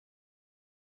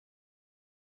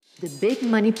The Big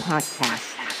Money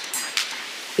Podcast.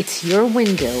 It's your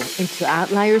window into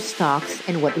outlier stocks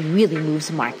and what really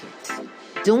moves markets.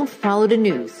 Don't follow the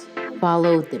news.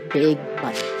 Follow the big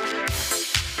money.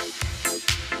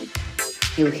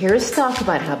 You'll hear us talk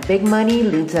about how big money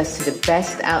leads us to the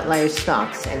best outlier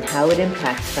stocks and how it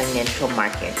impacts financial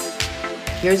markets.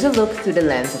 Here's a look through the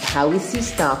lens of how we see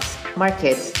stocks,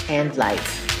 markets, and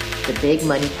life. The Big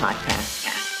Money Podcast.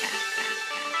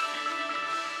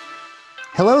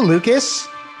 Hello, Lucas.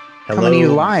 Hello. Coming to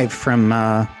you live from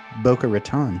Boca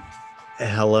Raton.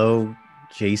 Hello,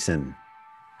 Jason.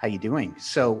 How you doing?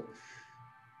 So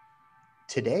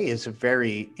today is a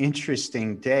very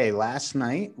interesting day. Last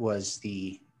night was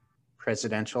the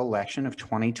presidential election of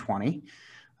 2020.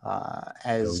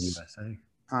 As USA.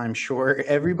 I'm sure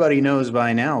everybody knows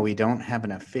by now, we don't have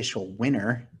an official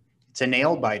winner. It's a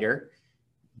nail biter.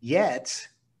 Yet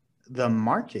the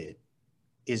market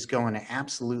is going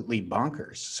absolutely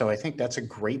bonkers. So I think that's a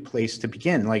great place to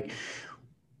begin. Like,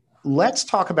 let's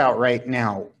talk about right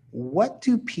now, what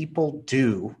do people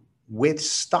do with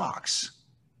stocks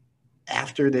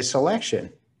after this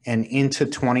election and into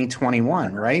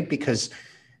 2021, right? Because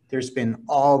there's been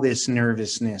all this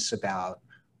nervousness about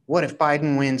what if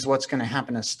Biden wins, what's going to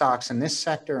happen to stocks in this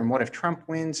sector? And what if Trump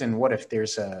wins? And what if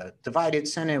there's a divided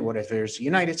Senate? What if there's a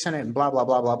united Senate and blah, blah,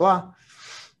 blah, blah, blah.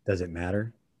 Does it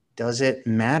matter? Does it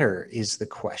matter is the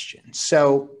question.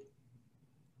 So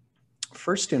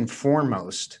first and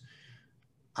foremost,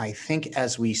 I think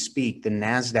as we speak, the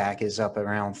NASDAQ is up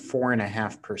around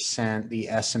 4.5%. The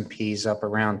S&P is up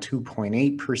around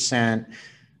 2.8%.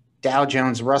 Dow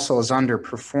Jones Russell is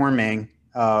underperforming.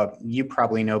 You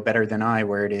probably know better than I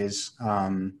where it is.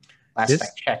 Last I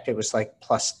checked, it was like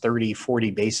plus 30,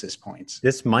 40 basis points.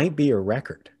 This might be a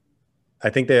record. I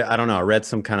think that, I don't know, I read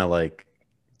some kind of like,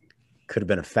 could have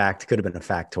been a fact, could have been a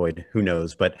factoid, who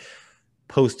knows, but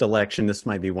post-election, this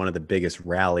might be one of the biggest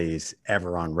rallies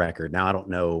ever on record. Now, I don't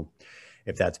know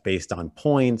if that's based on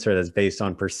points or that's based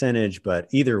on percentage, but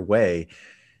either way,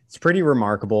 it's pretty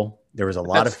remarkable. There was a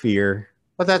lot of fear.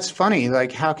 But that's funny.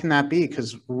 Like, how can that be?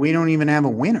 Because we don't even have a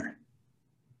winner.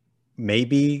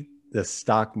 Maybe the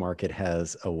stock market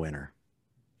has a winner.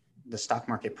 The stock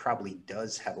market probably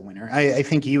does have a winner. I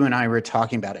think you and I were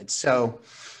talking about it. So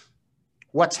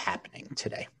what's happening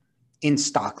today in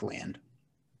stock land?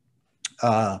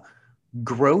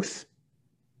 Growth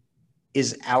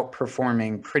is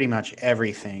outperforming pretty much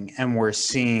everything. And we're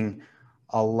seeing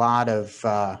a lot of,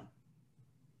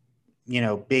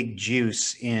 big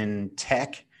juice in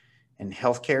tech and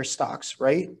healthcare stocks,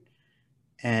 right?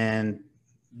 And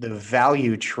the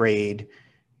value trade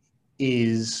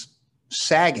is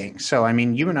sagging. So, I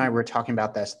mean, you and I were talking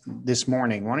about this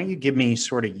morning. Why don't you give me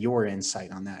sort of your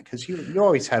insight on that? Because you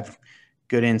always have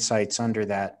good insights under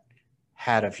that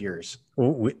hat of yours.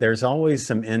 Well, there's always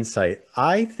some insight.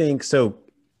 I think so.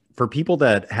 For people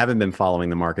that haven't been following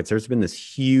the markets, there's been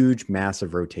this huge,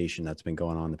 massive rotation that's been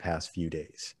going on the past few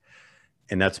days.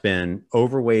 And that's been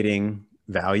overweighting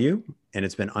value and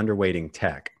it's been underweighting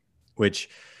tech, which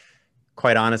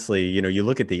quite honestly, you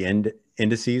look at the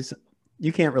indices,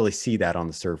 you can't really see that on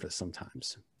the surface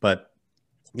sometimes. But,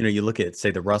 you look at, say,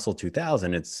 the Russell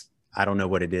 2000, I don't know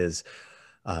what it is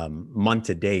month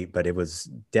to date, but it was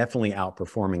definitely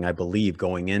outperforming, I believe,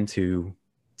 going into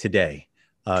today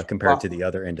compared to the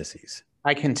other indices.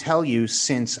 I can tell you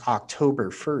since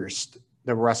October 1st,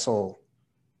 the Russell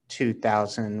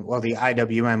 2000, well, the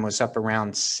IWM was up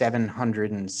around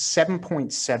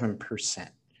 707.7%.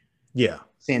 Yeah.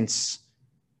 Since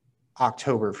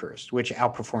October 1st, which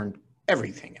outperformed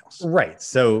everything else. Right.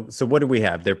 So what do we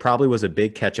have? There probably was a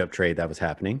big catch-up trade that was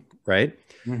happening, right?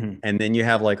 Mm-hmm. And then you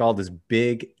have like all this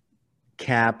big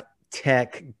cap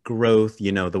tech growth,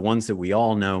 the ones that we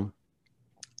all know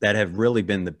that have really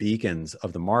been the beacons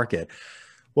of the market.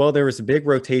 Well, there was a big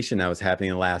rotation that was happening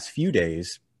in the last few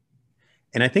days.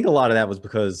 And I think a lot of that was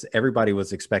because everybody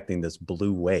was expecting this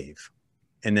blue wave.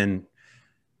 And then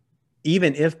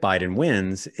even if Biden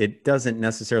wins, it doesn't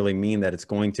necessarily mean that it's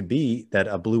going to be that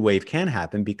a blue wave can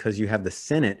happen because you have the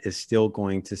Senate is still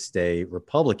going to stay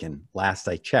Republican, last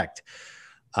I checked.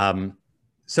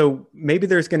 So maybe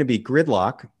there's going to be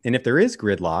gridlock. And if there is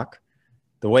gridlock,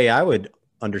 the way I would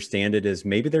understand it is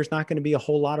maybe there's not going to be a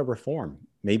whole lot of reform.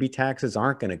 Maybe taxes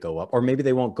aren't going to go up, or maybe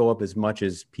they won't go up as much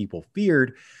as people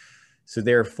feared. So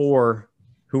therefore,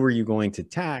 who are you going to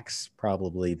tax?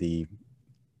 Probably the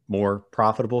more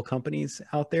profitable companies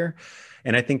out there.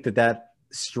 And I think that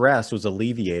stress was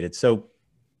alleviated. So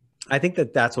I think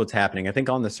that's what's happening. I think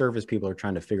on the surface, people are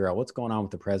trying to figure out what's going on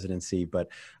with the presidency. But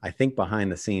I think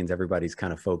behind the scenes, everybody's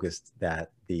kind of focused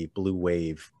that the blue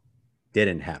wave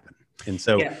didn't happen. And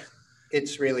so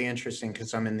It's really interesting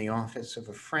because I'm in the office of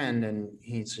a friend and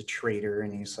he's a trader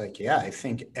and he's like, yeah, I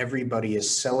think everybody is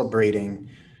celebrating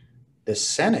the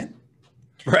Senate.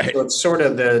 Right. So it's sort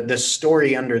of the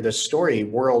story under the story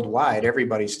worldwide.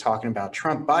 Everybody's talking about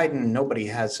Trump, Biden. Nobody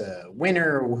has a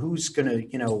winner. Who's going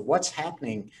to, what's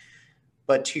happening?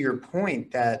 But to your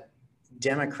point that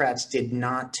Democrats did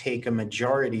not take a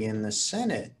majority in the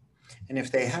Senate. And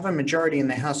if they have a majority in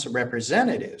the House of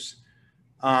Representatives,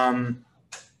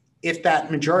 if that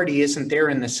majority isn't there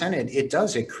in the Senate, it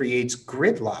creates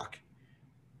gridlock.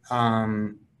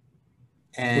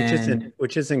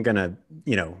 Which isn't going to,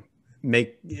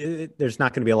 there's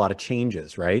not going to be a lot of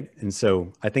changes, right? And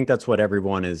so I think that's what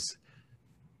everyone is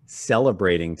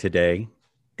celebrating today.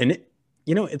 And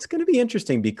it's going to be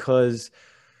interesting because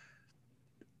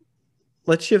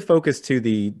let's shift focus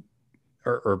to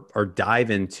or dive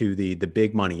into the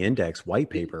big money index white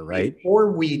paper, right?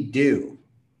 Before we do.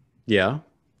 Yeah.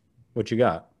 What you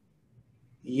got?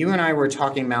 You and I were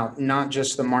talking about not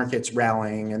just the markets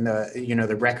rallying and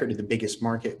the record of the biggest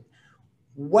market.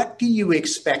 What do you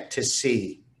expect to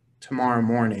see tomorrow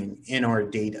morning in our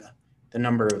data? The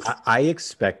number of I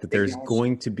expect that there's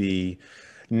going to be,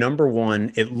 number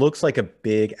one, it looks like a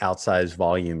big outsized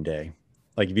volume day.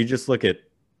 Like if you just look at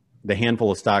the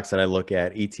handful of stocks that I look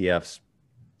at, ETFs,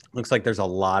 looks like there's a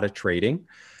lot of trading.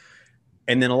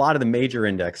 And then a lot of the major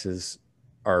indexes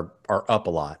are up a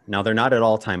lot. Now they're not at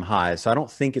all-time highs. So I don't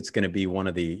think it's going to be one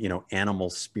of the, animal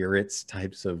spirits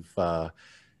types of,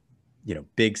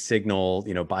 big signal,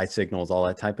 buy signals, all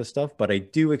that type of stuff. But I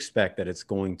do expect that it's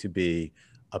going to be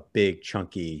a big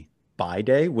chunky buy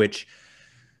day, which,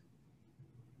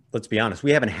 let's be honest,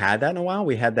 we haven't had that in a while.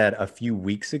 We had that a few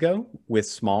weeks ago with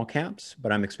small caps,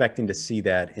 but I'm expecting to see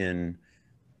that in,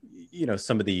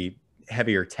 some of the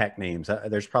heavier tech names.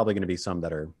 There's probably going to be some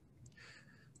that are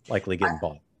likely getting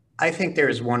bought. I think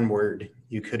there's one word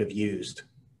you could have used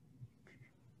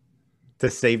to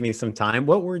save me some time.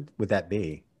 What word would that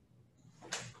be?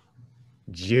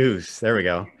 Juice. There we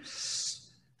go.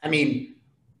 I mean,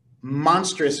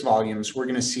 monstrous volumes. We're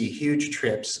going to see huge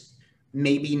trips,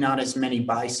 maybe not as many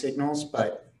buy signals,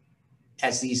 but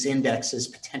as these indexes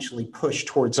potentially push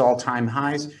towards all-time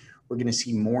highs, we're going to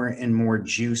see more and more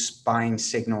juice buying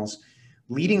signals,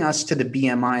 leading us to the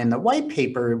BMI and the white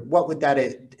paper. What would that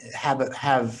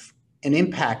have an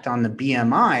impact on the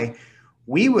BMI?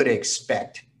 We would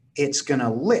expect it's going to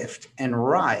lift and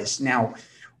rise. Now,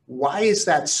 why is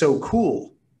that so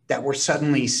cool that we're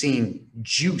suddenly seeing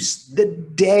juice the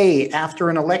day after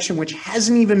an election, which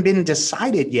hasn't even been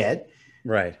decided yet?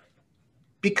 Right.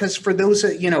 Because for those,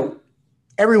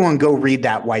 everyone go read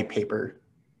that white paper,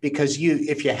 because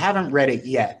if you haven't read it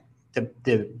yet,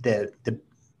 the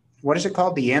what is it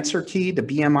called? The answer key, the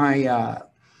BMI.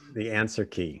 The answer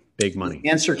key, big money. The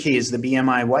answer key is the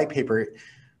BMI white paper.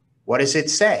 What does it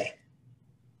say?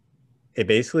 It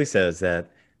basically says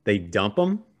that they dump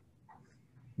them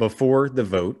before the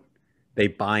vote. They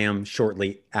buy them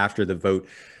shortly after the vote.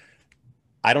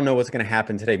 I don't know what's going to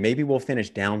happen today. Maybe we'll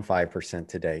finish down 5%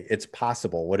 today. It's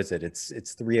possible. What is it? It's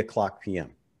 3:00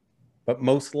 p.m. But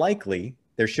most likely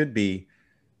there should be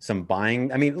some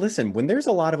buying. I mean, listen, when there's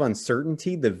a lot of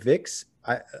uncertainty, the VIX,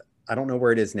 I don't know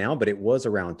where it is now, but it was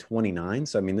around 29.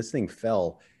 So, I mean, this thing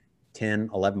fell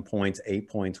 10, 11 points, 8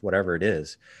 points, whatever it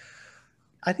is.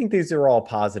 I think these are all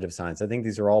positive signs. I think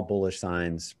these are all bullish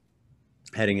signs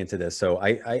heading into this. So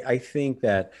I think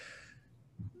that.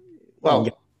 Well,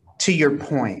 to your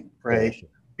point, right? Yeah.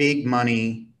 Big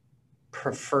money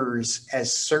prefers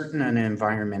as certain an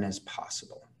environment as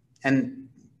possible. And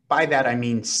by that, I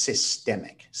mean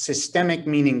systemic. Systemic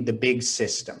meaning the big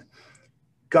system.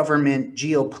 Government,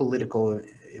 geopolitical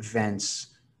events,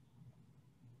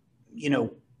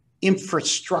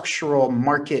 infrastructural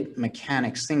market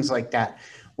mechanics, things like that.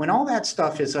 When all that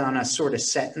stuff is on a sort of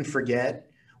set and forget,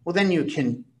 well, then you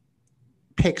can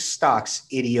pick stocks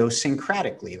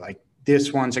idiosyncratically. Like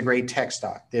this one's a great tech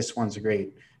stock. This one's a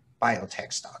great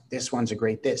biotech stock. This one's a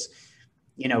great this.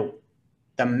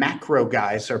 The macro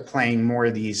guys are playing more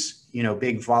of these,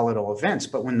 big volatile events.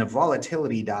 But when the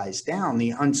volatility dies down,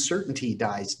 the uncertainty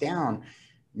dies down,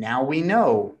 now we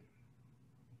know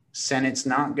Senate's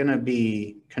not going to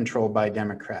be controlled by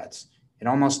Democrats. It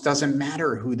almost doesn't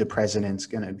matter who the president's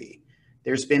going to be.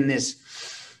 There's been this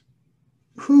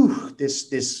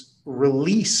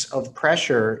release of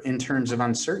pressure in terms of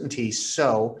uncertainty.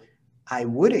 So I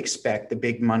would expect the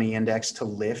big money index to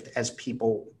lift as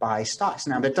people buy stocks.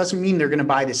 Now, that doesn't mean they're going to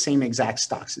buy the same exact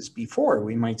stocks as before.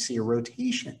 We might see a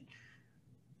rotation.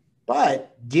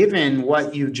 But given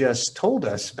what you just told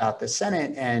us about the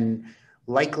Senate and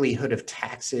likelihood of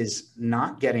taxes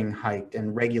not getting hiked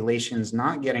and regulations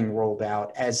not getting rolled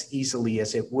out as easily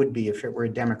as it would be if it were a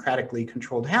democratically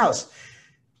controlled House.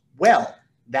 Well,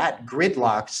 that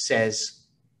gridlock says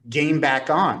game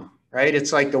back on, right?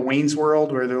 It's like the Wayne's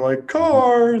World where they're like,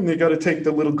 car, and they got to take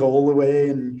the little goal away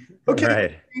and, okay,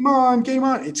 Right. game on, game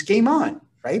on. It's game on,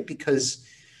 right? Because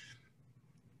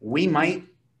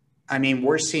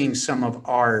we're seeing some of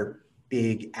our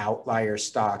big outlier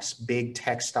stocks, big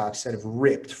tech stocks that have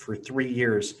ripped for 3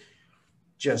 years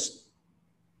just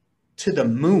to the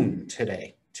moon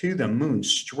today, to the moon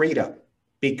straight up,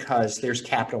 because there's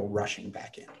capital rushing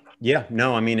back in. Yeah,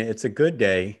 no, I mean, it's a good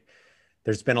day.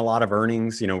 There's been a lot of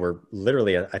earnings. We're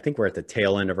literally, I think we're at the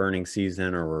tail end of earnings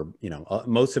season, or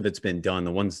most of it's been done,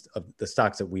 the ones of the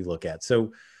stocks that we look at.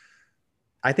 So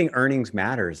I think earnings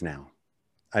matters now.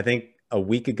 I think a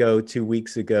week ago, 2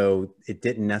 weeks ago, it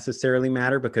didn't necessarily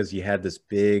matter because you had this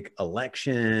big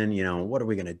election. What are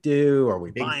we going to do? Are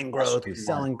we buying growth? Are we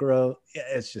selling growth? Yeah,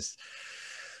 it's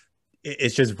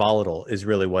just volatile is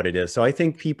really what it is. So I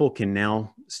think people can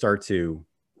now start to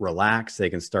relax. They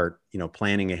can start,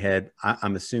 planning ahead.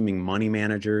 I'm assuming money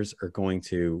managers are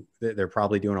they're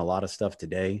probably doing a lot of stuff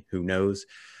today. Who knows?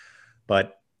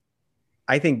 But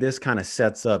I think this kind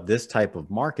of this type of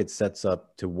market sets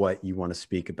up to what you want to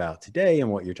speak about today. And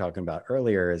what you're talking about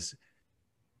earlier is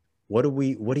what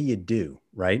do you do,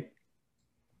 right?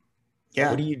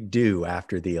 Yeah. What do you do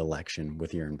after the election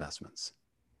with your investments?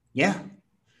 Yeah.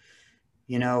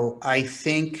 I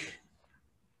think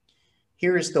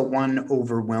here is the one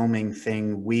overwhelming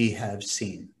thing we have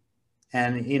seen.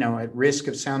 And, at risk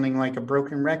of sounding like a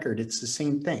broken record, it's the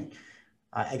same thing.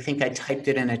 I think I typed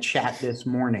it in a chat this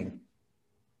morning.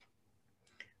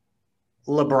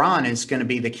 LeBron is going to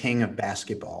be the king of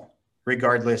basketball,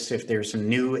 regardless if there's a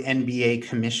new NBA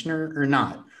commissioner or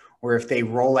not, or if they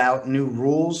roll out new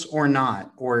rules or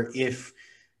not, or if,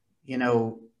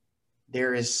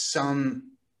 there is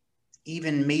some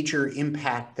even major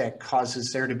impact that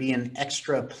causes there to be an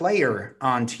extra player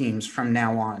on teams from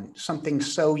now on, something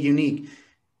so unique,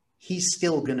 he's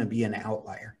still going to be an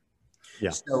outlier.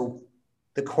 Yeah. So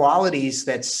the qualities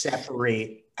that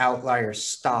separate outlier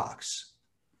stocks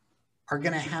are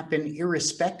going to happen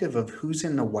irrespective of who's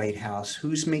in the White House,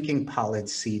 who's making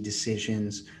policy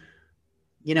decisions,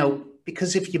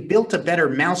 because if you built a better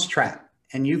mousetrap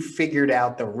and you figured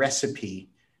out the recipe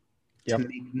to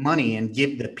make money and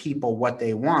give the people what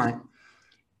they want,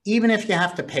 even if you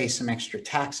have to pay some extra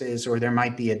taxes or there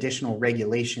might be additional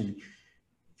regulation,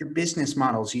 your business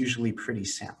model is usually pretty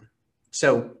sound.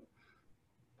 So,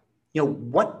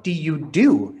 what do you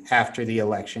do after the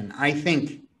election? I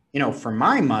think, for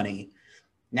my money,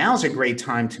 now's a great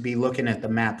time to be looking at the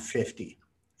MAP 50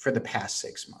 for the past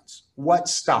 6 months. What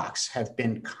stocks have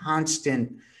been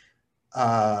constantly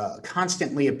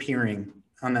appearing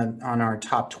on our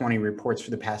top 20 reports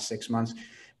for the past 6 months?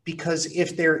 Because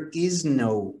if there is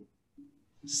no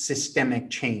systemic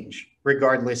change,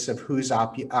 regardless of who's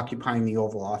occupying the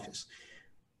Oval Office,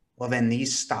 well, then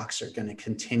these stocks are going to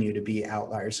continue to be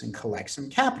outliers and collect some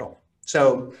capital.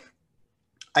 So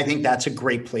I think that's a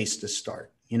great place to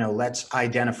start. Let's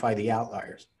identify the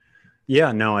outliers.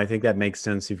 Yeah, no, I think that makes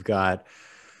sense. You've got,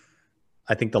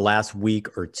 I think the last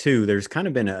week or two, there's kind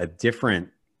of been a different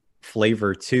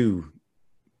flavor to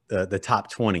the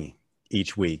top 20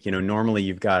 each week. Normally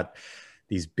you've got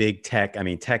these big tech. I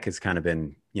mean, tech has kind of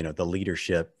been, the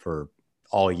leadership for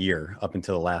all year up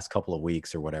until the last couple of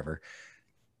weeks or whatever.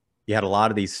 You had a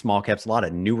lot of these small caps, a lot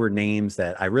of newer names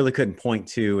that I really couldn't point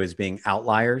to as being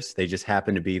outliers. They just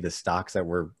happened to be the stocks that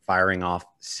were firing off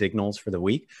signals for the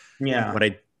week. Yeah.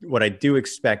 What I do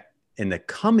expect in the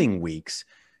coming weeks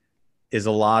is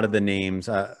a lot of the names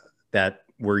that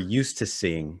we're used to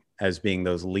seeing as being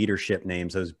those leadership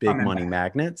names, those big money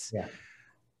magnets. Yeah.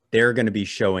 They're going to be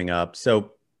showing up.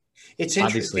 So it's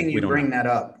interesting you bring that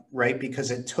up, right?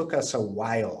 Because it took us a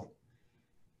while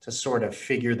to sort of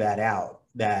figure that out,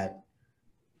 that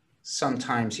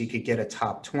sometimes you could get a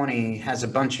top 20, has a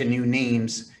bunch of new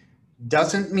names,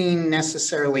 doesn't mean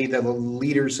necessarily they're the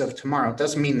leaders of tomorrow. It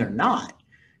doesn't mean they're not.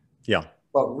 Yeah.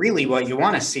 But really what you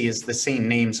want to see is the same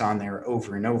names on there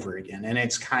over and over again. And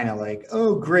it's kind of like,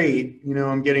 oh, great.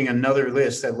 I'm getting another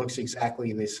list that looks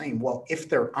exactly the same. Well, if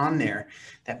they're on there,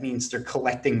 that means they're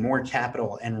collecting more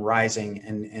capital and rising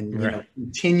and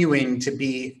continuing to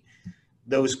be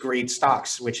those great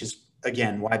stocks, which is,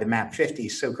 again, why the MAP 50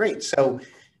 is so great. So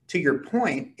to your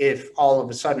point, if all of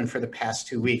a sudden for the past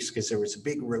 2 weeks, because there was a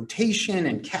big rotation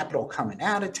and capital coming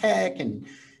out of tech and,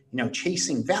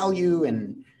 chasing value,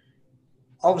 and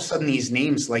all of a sudden these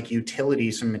names like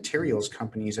utilities and materials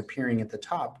companies appearing at the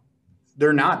top,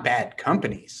 they're not bad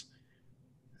companies,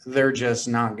 they're just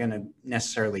not going to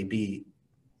necessarily be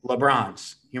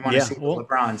LeBrons. You want to see the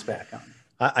LeBrons back on.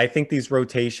 I think these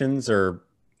rotations are,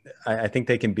 I think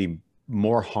they can be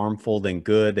more harmful than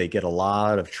good. They get a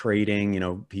lot of trading. You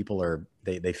know, people are,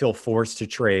 they feel forced to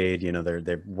trade. You know,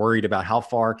 they're worried about how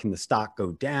far can the stock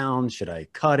go down? Should I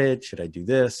cut it? Should I do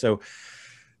this? So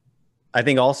I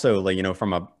think also, like, you know,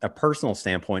 from a personal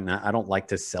standpoint, and I don't like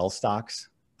to sell stocks,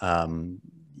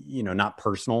 you know, not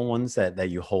personal ones that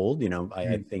you hold. You know,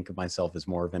 I think of myself as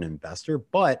more of an investor,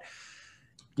 but,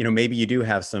 you know, maybe you do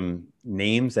have some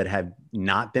names that have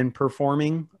not been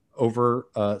performing over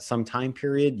some time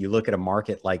period. You look at a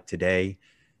market like today,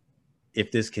 if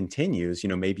this continues, you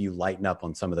know, maybe you lighten up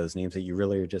on some of those names that you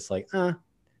really are just like, they're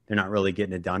not really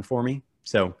getting it done for me.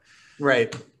 So,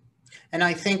 right. And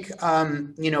I think,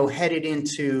 you know, headed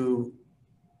into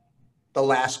the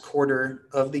last quarter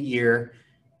of the year,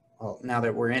 well, now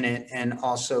that we're in it, and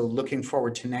also looking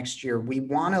forward to next year, we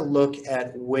want to look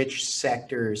at which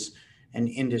sectors and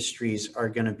industries are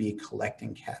going to be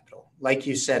collecting capital. Like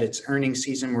you said, it's earnings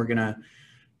season. We're going to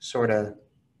sort of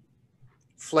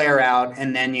flare out,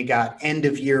 and then you got end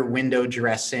of year window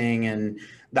dressing, and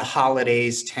the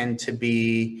holidays tend to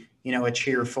be, you know, a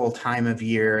cheerful time of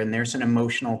year, and there's an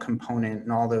emotional component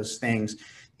and all those things.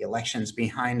 The election's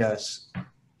behind us.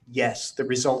 Yes, the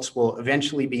results will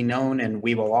eventually be known, and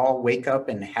we will all wake up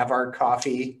and have our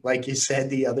coffee, like you said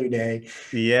the other day.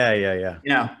 Yeah. You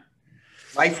know,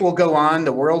 life will go on,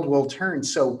 the world will turn.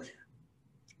 So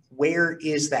where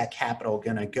is that capital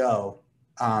going to go?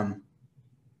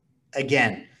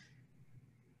 Again,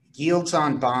 yields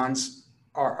on bonds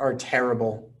are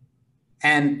terrible.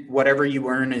 And whatever you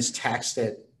earn is taxed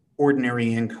at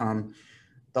ordinary income.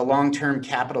 The long-term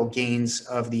capital gains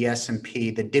of the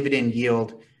S&P, the dividend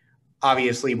yield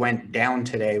obviously went down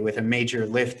today with a major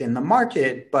lift in the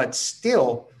market, but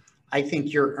still, I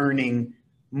think you're earning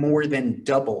more than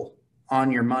double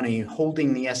on your money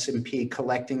holding the S&P,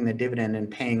 collecting the dividend, and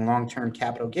paying long-term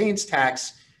capital gains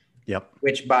tax. Yep.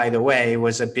 Which, by the way,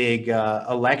 was a big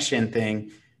election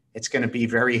thing. It's going to be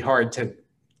very hard to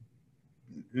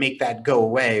make that go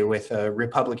away with a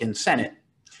Republican Senate.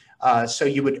 So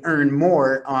you would earn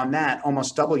more on that,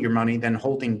 almost double your money, than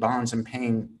holding bonds and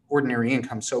paying ordinary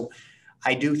income. So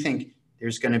I do think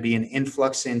there's going to be an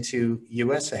influx into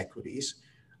U.S. equities.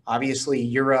 Obviously,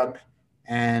 Europe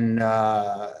and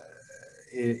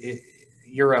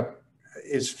Europe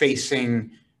is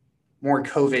facing more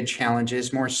COVID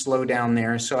challenges, more slowdown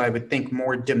there. So I would think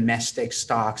more domestic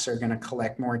stocks are going to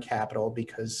collect more capital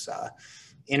because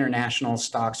international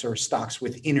stocks or stocks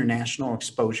with international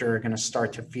exposure are going to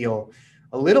start to feel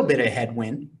a little bit of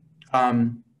headwind.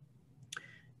 And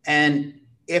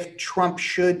if Trump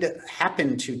should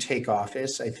happen to take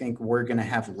office, I think we're going to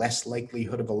have less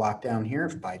likelihood of a lockdown here.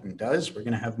 If Biden does, we're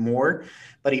going to have more.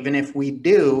 But even if we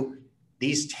do,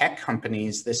 these tech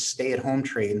companies, this stay-at-home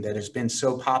trade that has been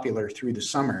so popular through the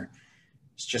summer,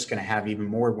 is just going to have even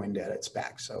more wind at its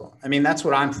back. So, I mean, that's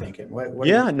what I'm thinking. What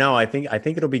no, I think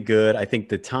it'll be good. I think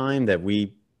the time that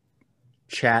we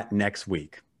chat next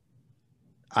week,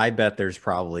 I bet there's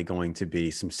probably going to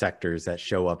be some sectors that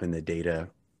show up in the data,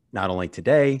 not only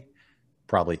today,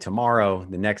 probably tomorrow,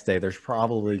 the next day. There's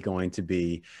probably going to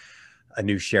be a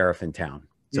new sheriff in town.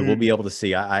 So we'll be able to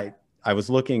see. I was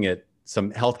looking at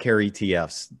some healthcare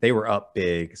ETFs. They were up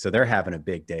big, so they're having a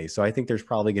big day. So I think there's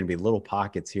probably going to be little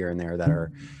pockets here and there that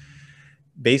are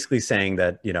basically saying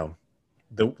that, you know,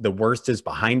 the worst is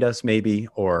behind us maybe,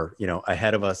 or, you know,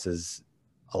 ahead of us is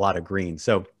a lot of green.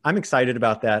 So I'm excited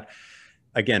about that.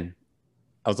 Again,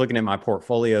 I was looking at my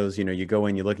portfolios. You know, you go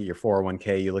in, you look at your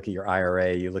 401k, you look at your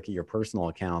IRA, you look at your personal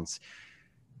accounts.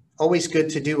 Always good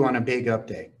to do on a big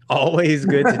update. Always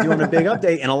good to do on a big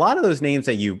update. And a lot of those names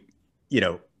that you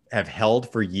know, have held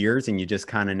for years and you just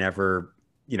kind of never,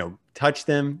 you know, touch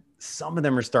them. Some of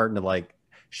them are starting to like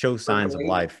show signs of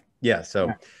life. Yeah.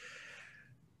 So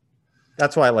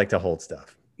that's why I like to hold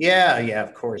stuff. Yeah,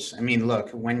 of course. I mean,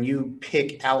 look, when you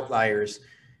pick outliers,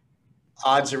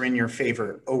 odds are in your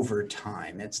favor over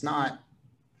time. It's not,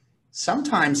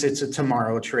 sometimes it's a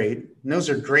tomorrow trade. And those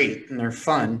are great and they're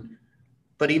fun.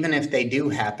 But even if they do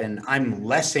happen, I'm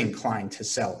less inclined to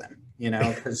sell them, you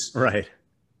know, because right.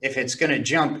 If it's going to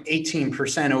jump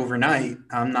 18% overnight,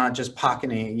 I'm not just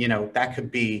pocketing, you know, that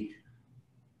could be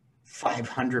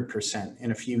 500% in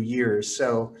a few years.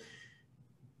 So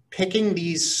picking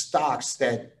these stocks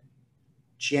that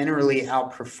generally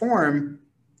outperform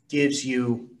gives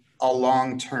you a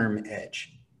long-term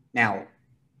edge. Now,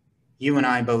 you and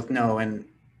I both know, and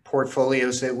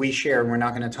portfolios that we share, we're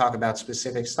not going to talk about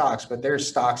specific stocks, but there's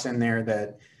stocks in there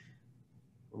that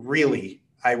really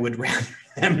I would rather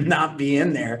them not be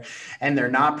in there, and they're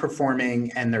not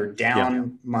performing and they're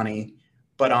down money.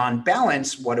 But on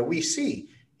balance, what do we see?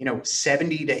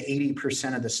 70 to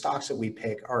 80% of the stocks that we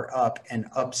pick are up, and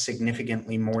up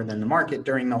significantly more than the market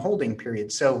during the holding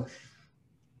period. So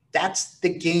that's the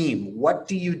game. What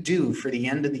do you do for the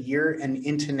end of the year and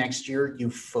into next year? You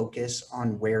focus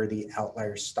on where the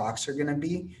outlier stocks are going to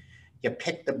be. You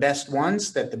pick the best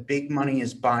ones that the big money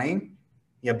is buying.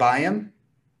 You buy them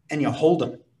and you hold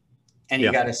them. And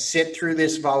you got to sit through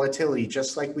this volatility,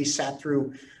 just like we sat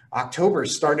through October.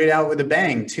 Started out with a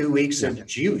bang, 2 weeks of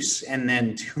juice, and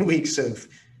then 2 weeks of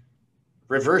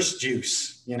reverse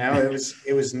juice.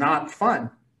 It was not fun.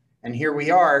 And here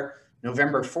we are,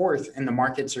 November 4th, and the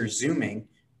markets are zooming.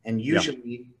 And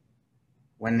usually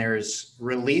when there's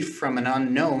relief from an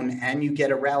unknown and you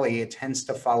get a rally, it tends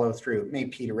to follow through. It may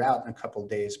peter out in a couple of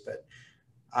days, but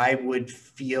I would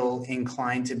feel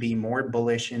inclined to be more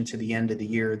bullish into the end of the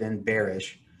year than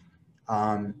bearish.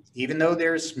 Even though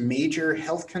there's major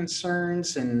health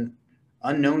concerns and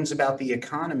unknowns about the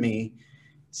economy,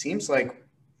 it seems like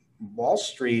Wall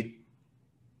Street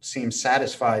seems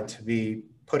satisfied to be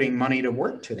putting money to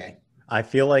work today. I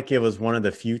feel like it was one of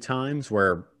the few times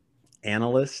where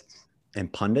analysts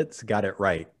and pundits got it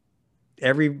right.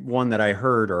 Everyone that I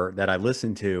heard or that I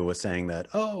listened to was saying that,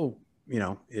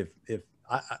 if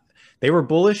they were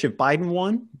bullish if Biden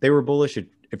won, they were bullish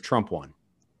if Trump won.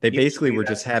 They basically were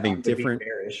just having different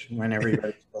bearish when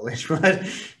everybody's bullish.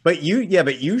 But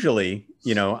usually,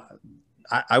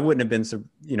 I wouldn't have been,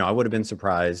 I would have been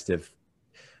surprised if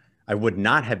I would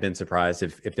not have been surprised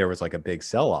if there was like a big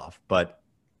sell-off, but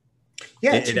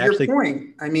to your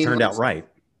point, turned out right.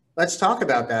 Let's talk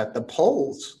about that. The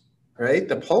polls, right?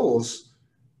 The polls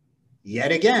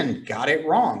yet again got it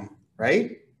wrong,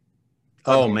 right?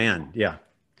 Oh man. Yeah.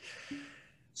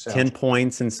 So 10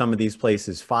 points in some of these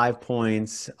places, 5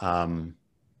 points. I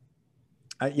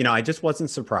just wasn't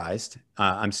surprised.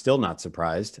 I'm still not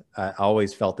surprised. I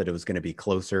always felt that it was going to be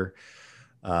closer.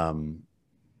 Team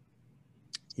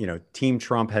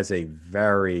Trump has a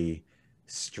very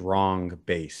strong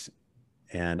base.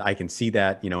 And I can see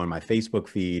that, in my Facebook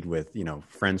feed with,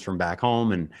 friends from back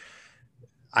home. And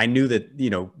I knew that,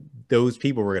 those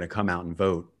people were going to come out and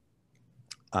vote.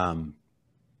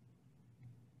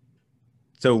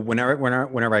 So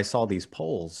whenever I saw these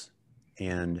polls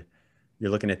and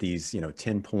you're looking at these,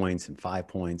 10 points and 5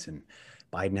 points and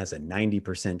Biden has a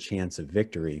 90% chance of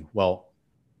victory. Well,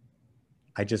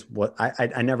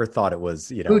 I never thought it was,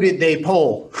 who did they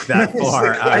poll that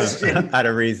far out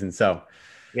of reason. So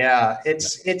yeah,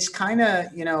 it's kind of,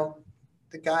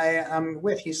 the guy I'm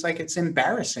with, he's like, it's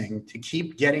embarrassing to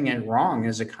keep getting it wrong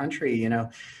as a country.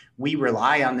 We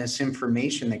rely on this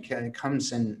information that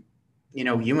comes in,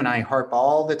 you and I harp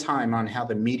all the time on how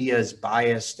the media is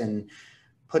biased and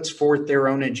puts forth their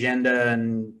own agenda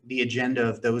and the agenda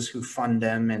of those who fund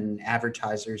them and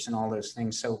advertisers and all those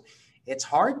things. So it's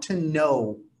hard to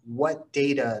know what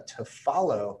data to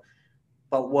follow.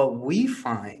 But what we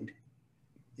find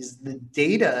is the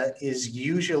data is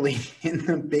usually in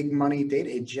the big money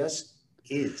data. It just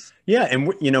is. Yeah. And,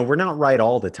 we're not right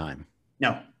all the time.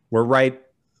 No. We're right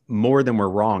more than we're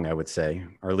wrong, I would say,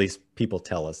 or at least people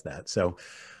tell us that. So,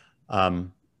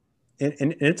 and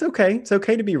it's okay. It's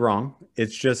okay to be wrong.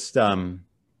 It's just,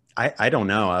 I don't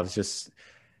know.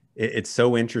 It's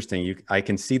so interesting. I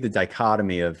can see the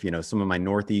dichotomy of, some of my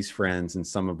Northeast friends and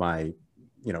some of my,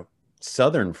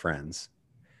 Southern friends.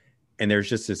 And there's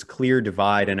just this clear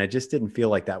divide. And I just didn't feel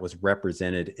like that was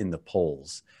represented in the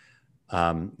polls.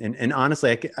 And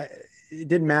honestly, it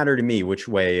didn't matter to me which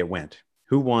way it went.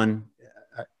 Who won?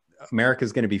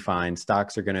 America's going to be fine.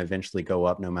 Stocks are going to eventually go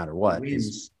up no matter what.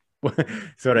 That's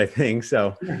what I think.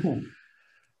 So,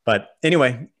 but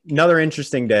anyway, another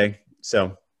interesting day.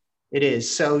 So it is.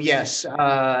 So yes,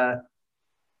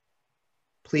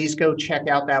 please go check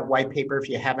out that white paper if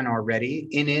you haven't already.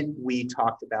 In it, we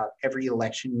talked about every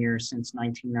election year since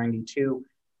 1992.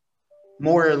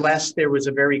 More or less, there was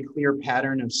a very clear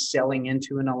pattern of selling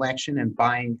into an election and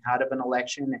buying out of an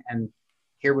election. And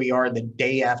here we are the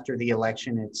day after the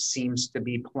election. It seems to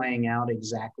be playing out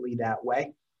exactly that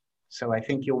way. So I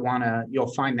think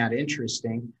you'll find that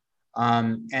interesting.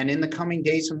 And in the coming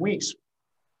days and weeks,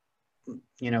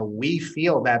 we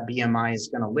feel that BMI is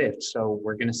going to lift. So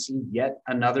we're going to see yet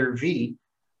another V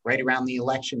right around the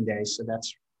election day. So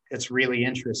it's really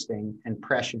interesting and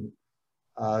prescient.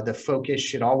 The focus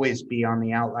should always be on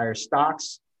the outlier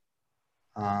stocks.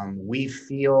 We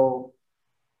feel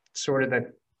sort of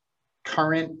the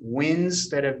current winds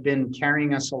that have been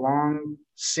carrying us along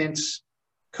since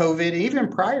COVID, even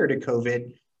prior to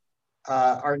COVID,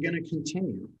 are going to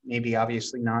continue. Maybe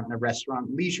obviously not in the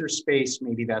restaurant leisure space.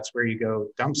 Maybe that's where you go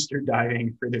dumpster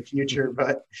diving for the future.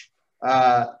 But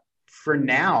for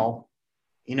now,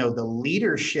 the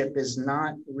leadership is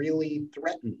not really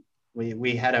threatened.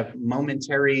 We had a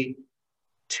momentary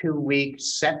 2-week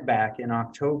setback in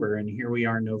October, and here we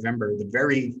are in November, the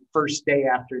very first day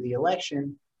after the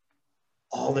election.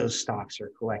 All those stocks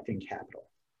are collecting capital.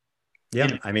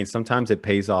 Yeah, I mean, sometimes it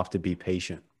pays off to be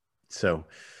patient. So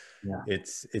yeah,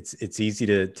 it's easy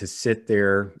to sit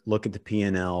there, look at the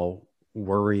P&L,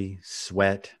 worry,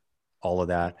 sweat, all of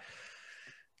that.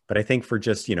 But I think for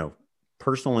just,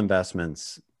 personal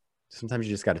investments, sometimes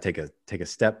you just got to take a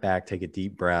step back, take a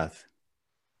deep breath,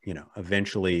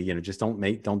 eventually, just don't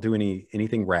do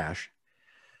anything rash,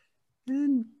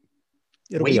 and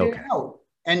it'll be okay.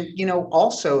 And,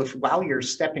 also if while you're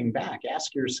stepping back,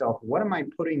 ask yourself, what am I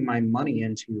putting my money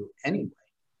into anyway?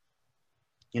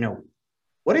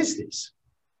 What is this?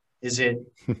 Is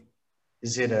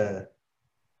it a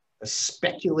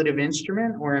speculative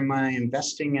instrument, or am I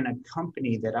investing in a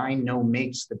company that I know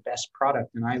makes the best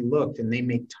product, and I looked and they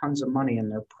make tons of money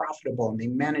and they're profitable and they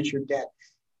manage your debt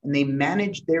and they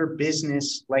manage their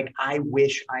business like I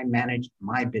wish I managed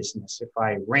my business if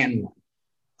I ran one.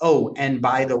 Oh, and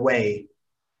by the way,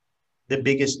 the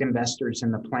biggest investors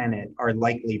in the planet are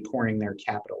likely pouring their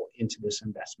capital into this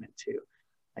investment too.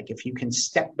 Like if you can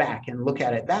step back and look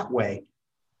at it that way,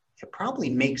 it probably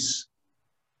makes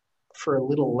for a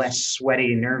little less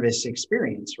sweaty, nervous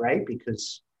experience, right?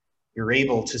 Because you're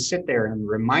able to sit there and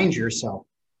remind yourself,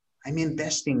 I'm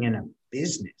investing in a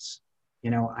business.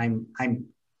 I'm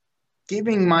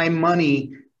giving my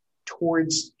money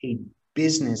towards a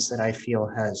business that I feel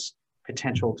has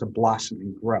potential to blossom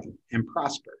and grow and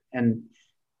prosper. And,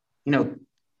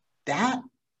 that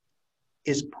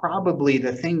is probably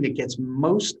the thing that gets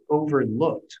most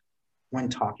overlooked when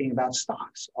talking about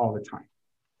stocks all the time,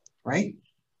 right?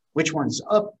 Which one's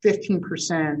up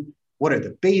 15%? What are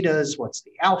the betas? What's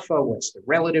the alpha? What's the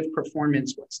relative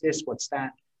performance? What's this? What's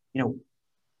that?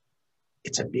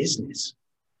 It's a business,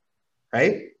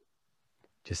 right?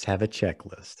 Just have a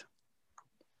checklist.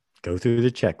 Go through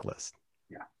the checklist.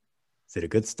 Yeah. Is it a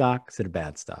good stock? Is it a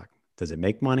bad stock? Does it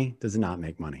make money? Does it not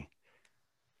make money?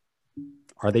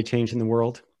 Are they changing the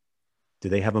world? Do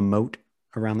they have a moat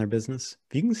around their business?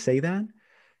 If you can say that,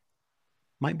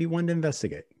 might be one to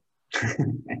investigate.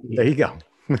 There you go.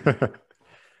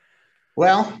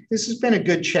 Well, this has been a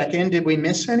good check-in. Did we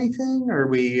miss anything? Or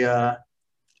we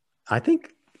I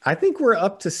think we're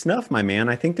up to snuff, my man.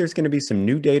 I think there's going to be some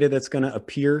new data that's going to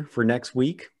appear for next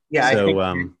week. Yeah, I think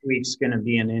next week's going to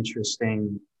be an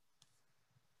interesting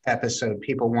episode.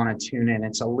 People want to tune in.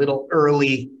 It's a little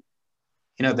early.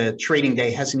 The trading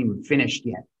day hasn't even finished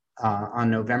yet on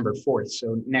November 4th.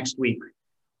 So next week,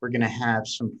 we're going to have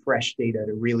some fresh data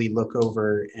to really look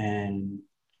over and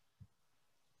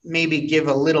maybe give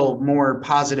a little more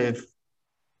a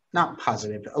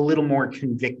little more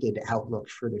convicted outlook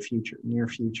for the future, near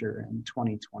future in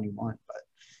 2021. But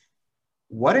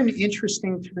what an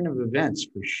interesting turn of events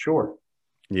for sure.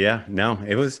 Yeah, no,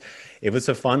 it was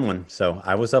a fun one. So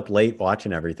I was up late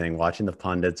watching everything, watching the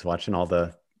pundits, watching all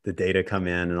the data come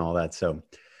in and all that. So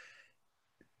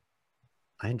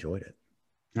I enjoyed it.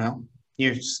 Well,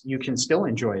 you can still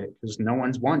enjoy it because no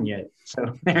one's won yet.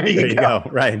 So there you go.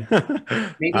 Right.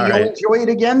 Maybe you'll enjoy it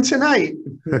again tonight.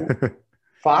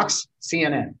 Fox,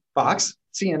 CNN, Fox,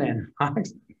 CNN,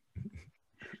 Fox.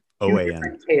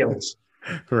 OAN. Tales.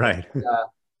 Right.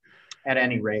 At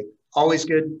any rate, always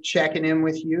good checking in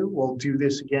with you. We'll do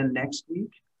this again next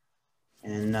week.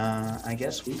 And I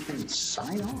guess we can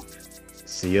sign off.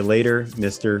 See you later,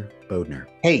 Mr. Bodner.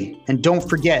 Hey, and don't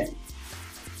forget.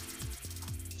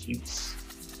 Use.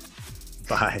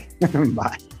 Bye.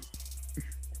 Bye.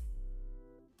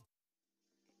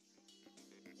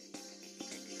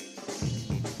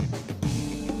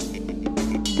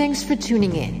 Thanks for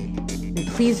tuning in. And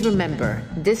please remember,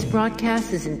 this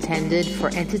broadcast is intended for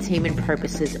entertainment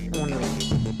purposes only.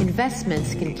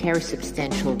 Investments can carry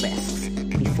substantial risks.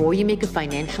 Before you make a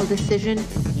financial decision,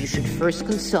 you should first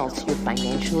consult your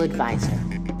financial advisor.